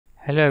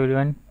Hello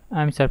everyone,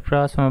 I'm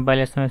Sarfraz from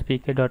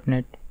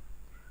mobilespeaker.net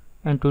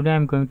and today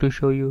I'm going to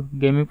show you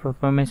gaming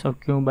performance of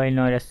Qmobile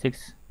Noir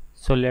S6.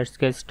 So let's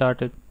get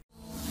started.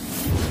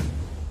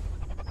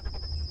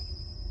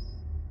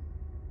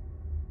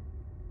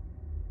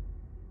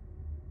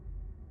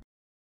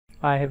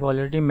 I have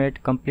already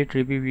made complete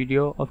review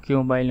video of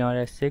Qmobile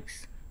Noir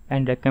S6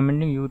 and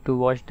recommending you to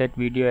watch that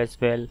video as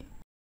well.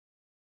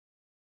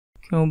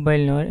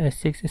 Qmobile Noir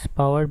S6 is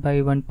powered by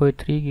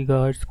 1.3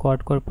 GHz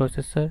quad-core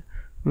processor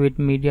with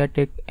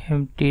MediaTek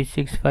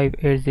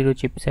MT6580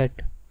 chipset.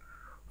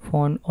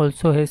 Phone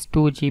also has 2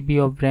 GB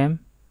of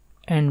RAM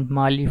and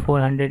Mali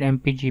 400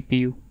 MP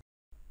GPU.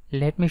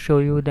 Let me show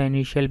you the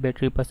initial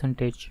battery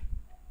percentage.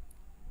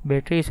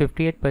 Battery is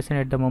 58%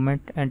 at the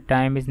moment and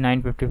time is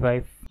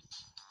 9:55.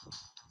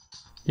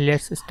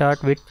 Let's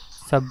start with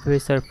Subway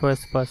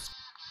Surfers first.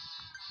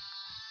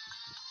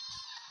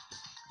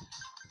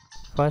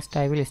 First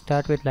I will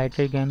start with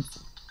lighter games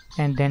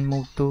and then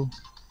move to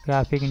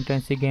graphic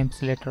intensive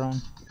games later on.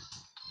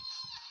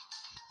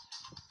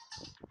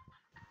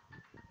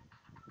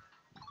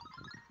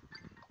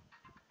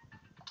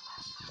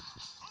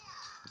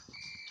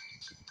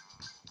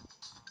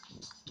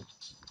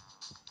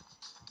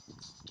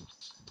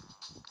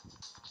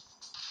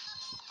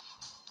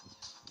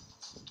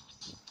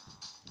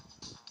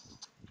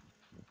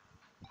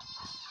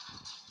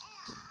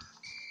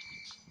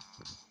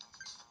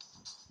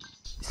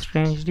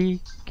 Strangely,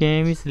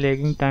 game is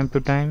lagging time to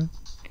time,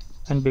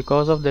 and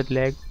because of that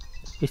lag,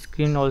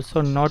 screen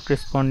also not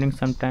responding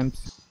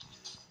sometimes.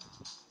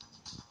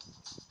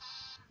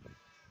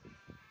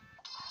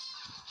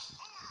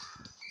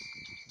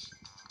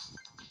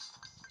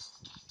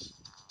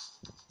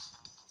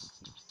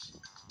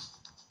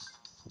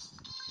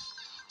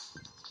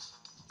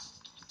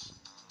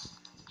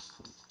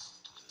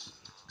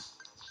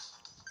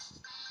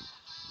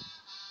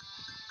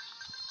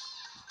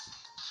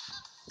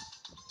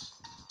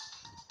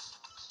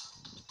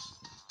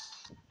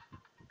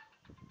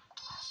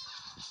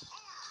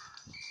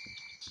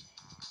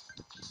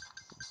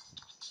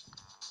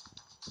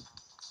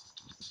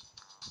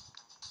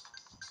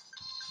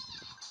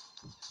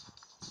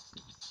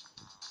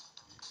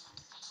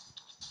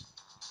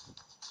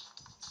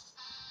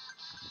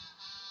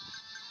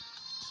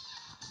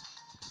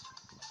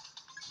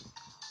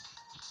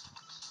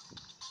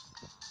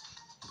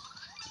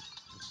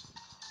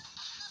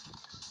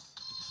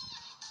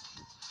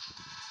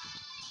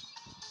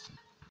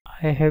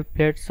 I have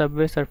played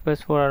Subway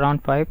Surfers for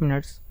around 5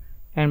 minutes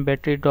and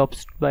battery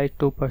drops by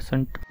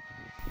 2%.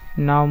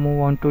 Now move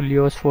on to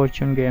Leo's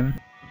Fortune game.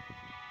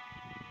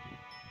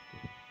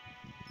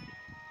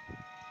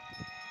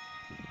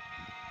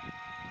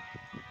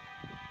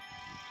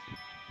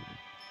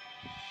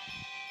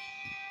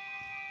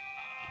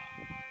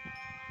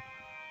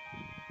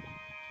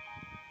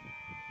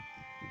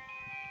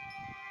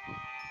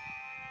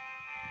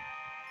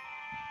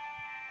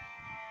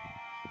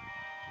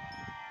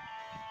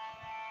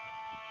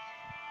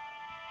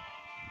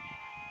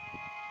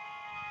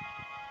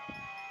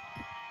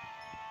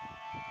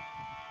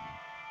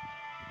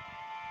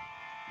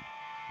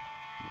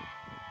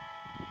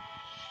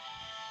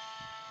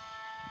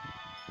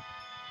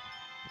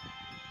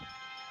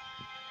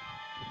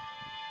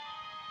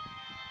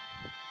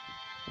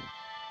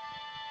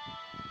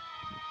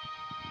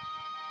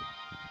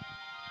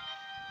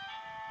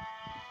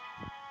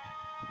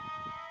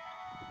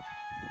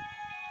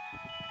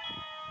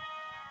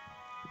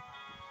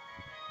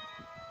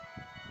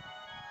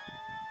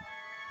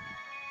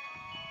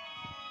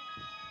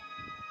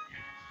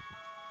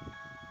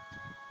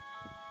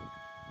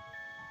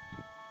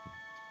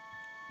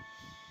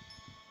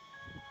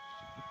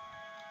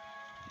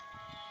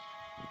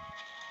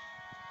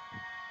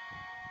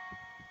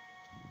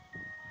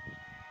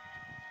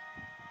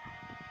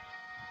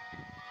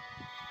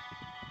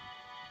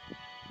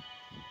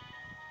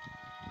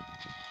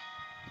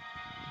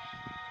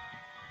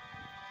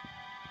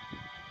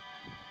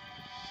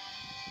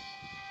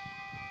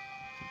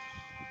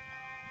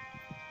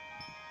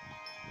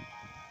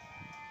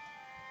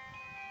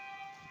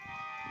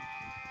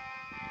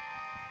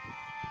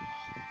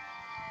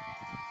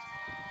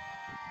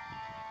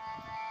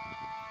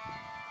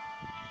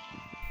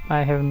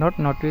 I have not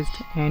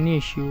noticed any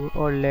issue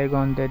or lag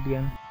on that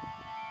game.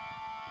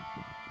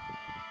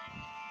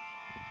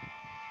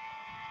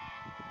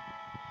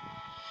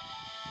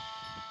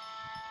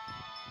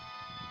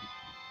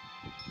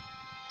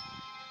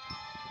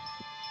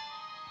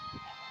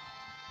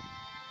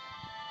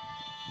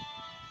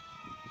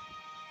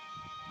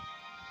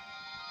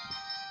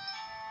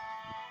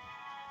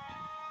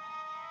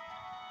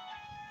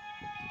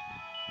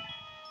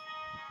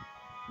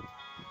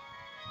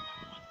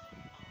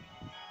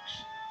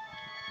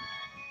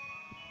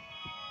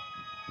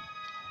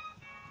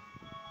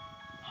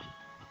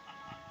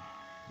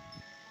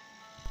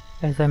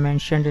 As I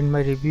mentioned in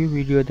my review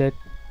video that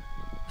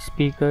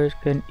speakers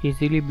can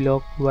easily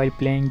block while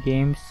playing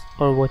games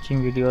or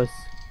watching videos.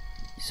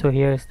 So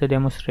here is the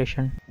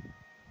demonstration.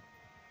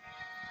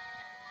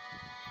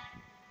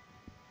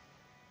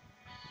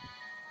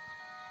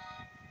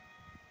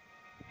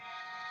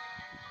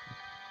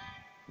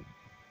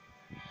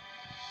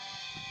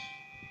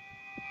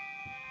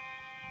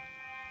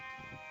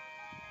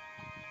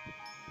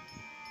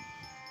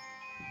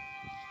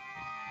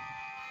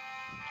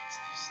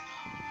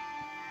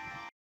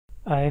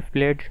 I have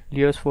played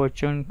Leo's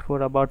Fortune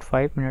for about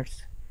 5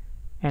 minutes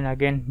and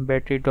again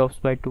battery drops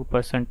by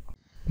 2%.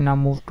 Now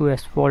move to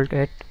Asphalt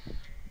 8.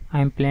 I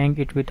am playing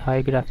it with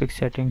high graphics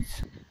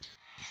settings.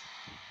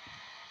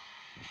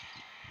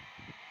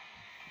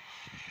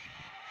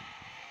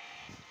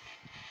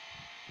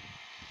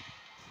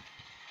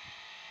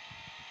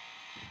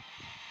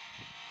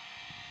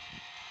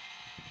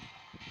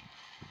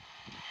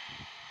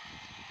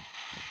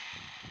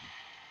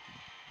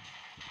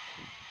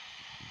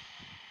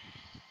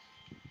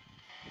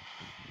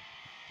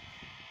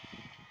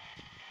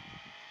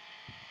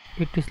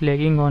 It is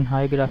lagging on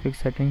high graphics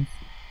settings.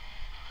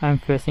 I am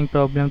facing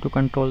problem to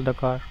control the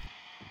car.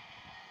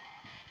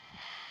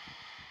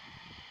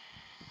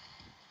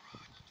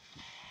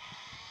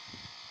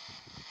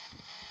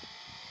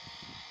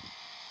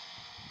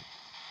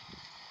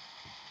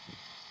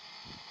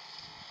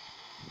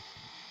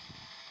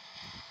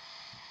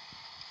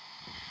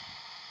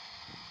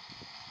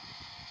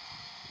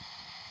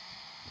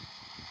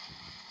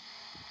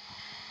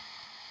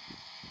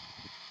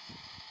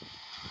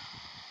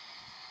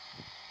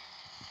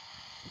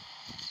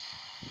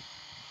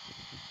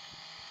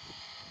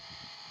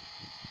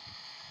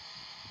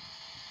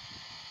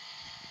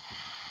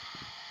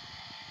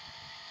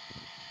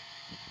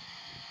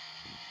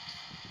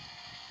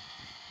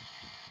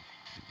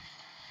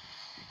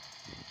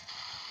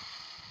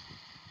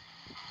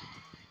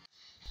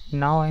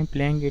 Now I am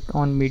playing it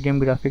on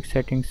medium graphics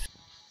settings.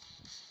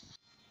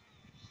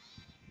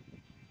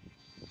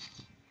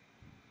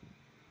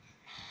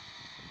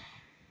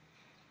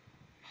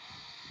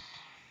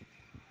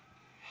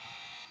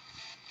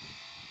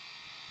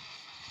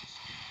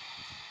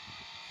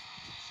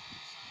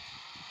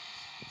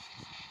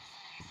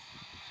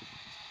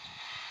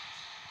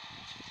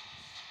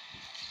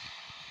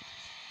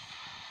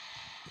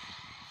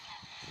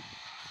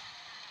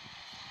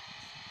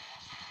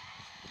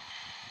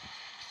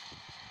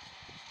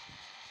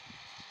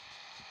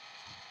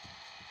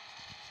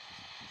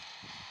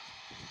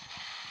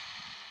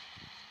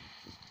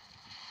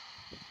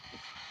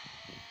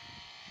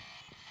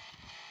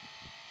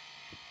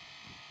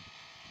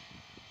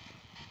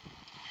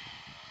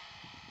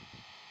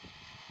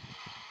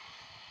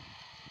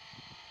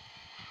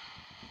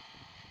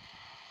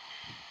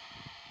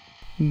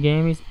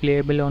 Game is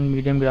playable on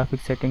medium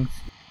graphics settings.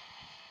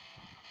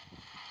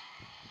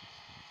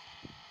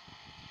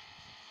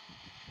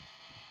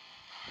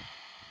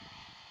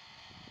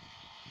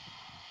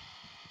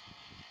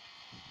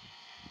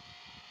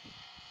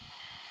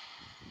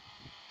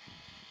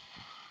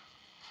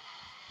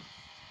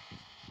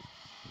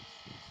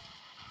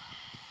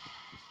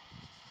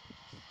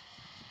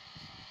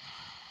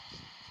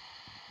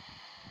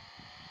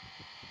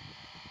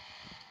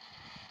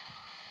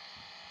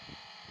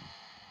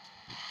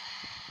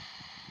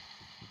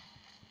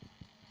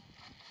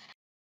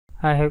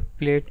 I have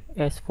played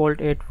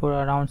Asphalt 8 for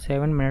around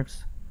 7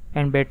 minutes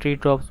and battery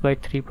drops by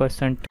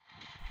 3%.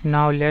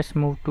 Now let's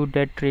move to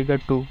Dead Trigger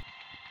 2.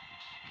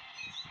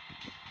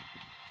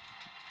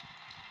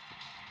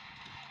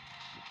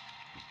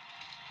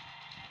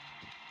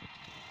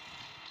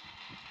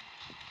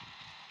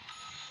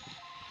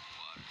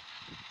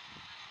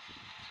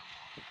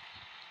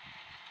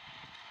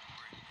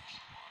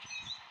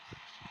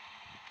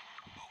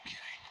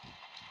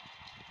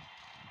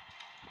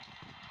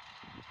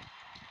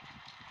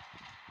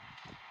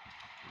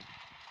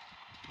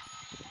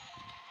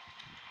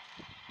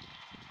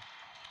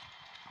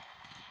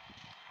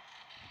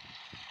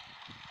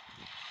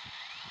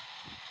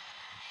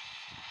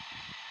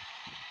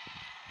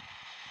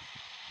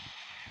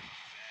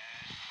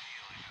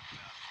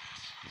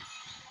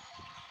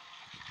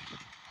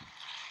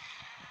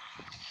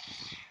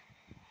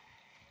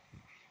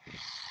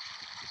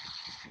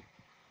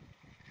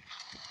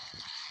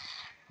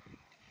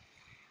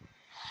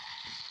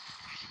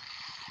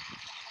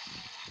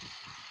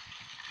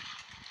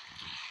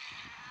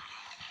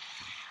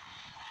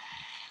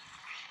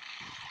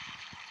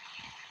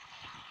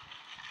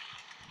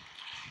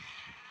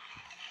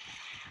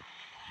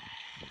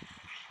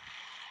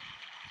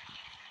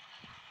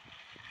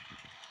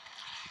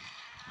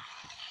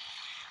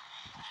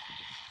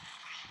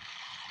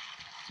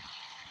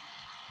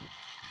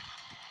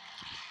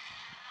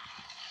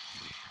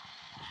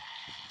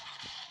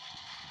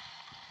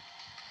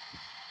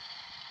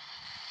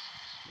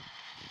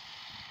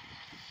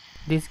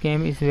 This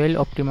game is well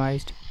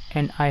optimized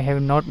and I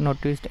have not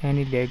noticed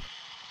any lag.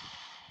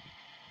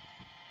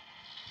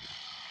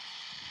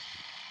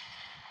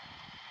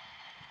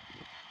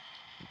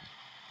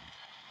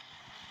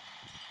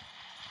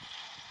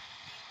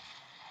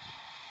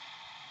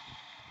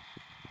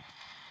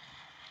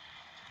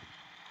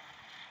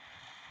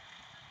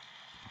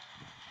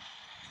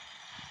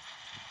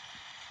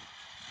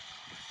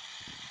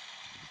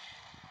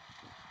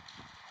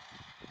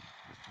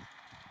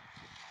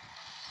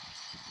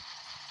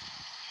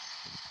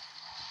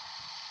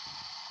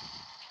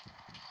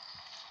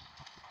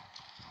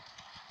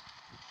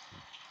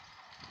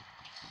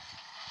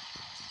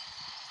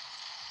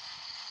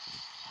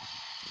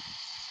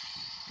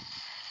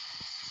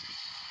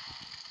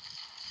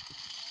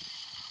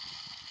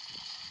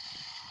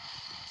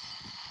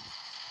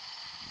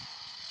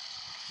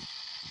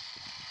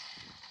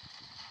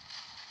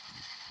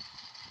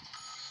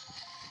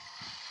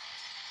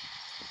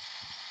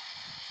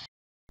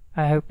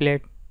 I have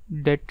played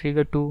Dead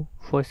Trigger 2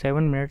 for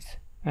 7 minutes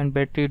and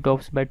battery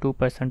drops by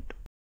 2%.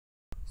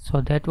 So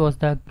that was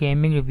the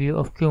gaming review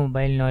of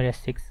Qmobile Noir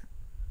S6.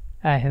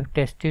 I have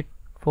tested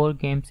 4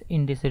 games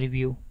in this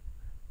review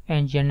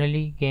and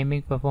generally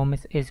gaming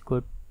performance is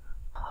good.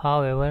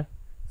 However,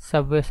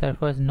 Subway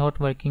Surfer is not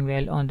working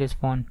well on this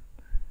phone.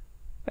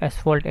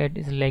 Asphalt 8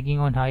 is lagging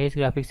on highest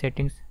graphics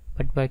settings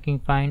but working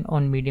fine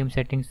on medium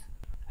settings.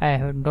 I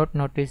have not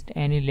noticed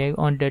any lag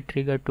on Dead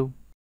Trigger 2.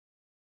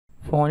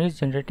 Phone is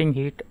generating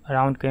heat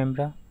around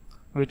camera,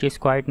 which is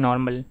quite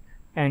normal,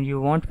 and you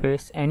won't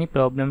face any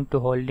problem to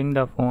holding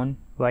the phone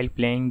while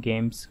playing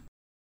games.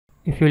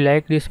 If you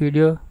like this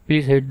video,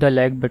 please hit the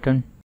like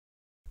button.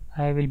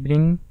 I will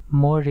bring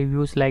more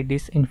reviews like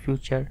this in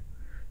future,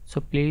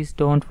 so please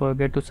don't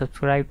forget to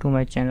subscribe to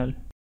my channel.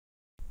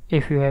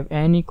 If you have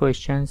any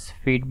questions,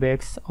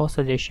 feedbacks or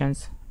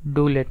suggestions,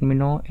 do let me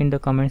know in the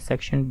comment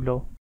section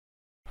below.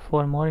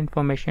 For more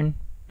information,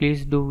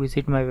 please do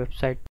visit my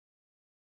website.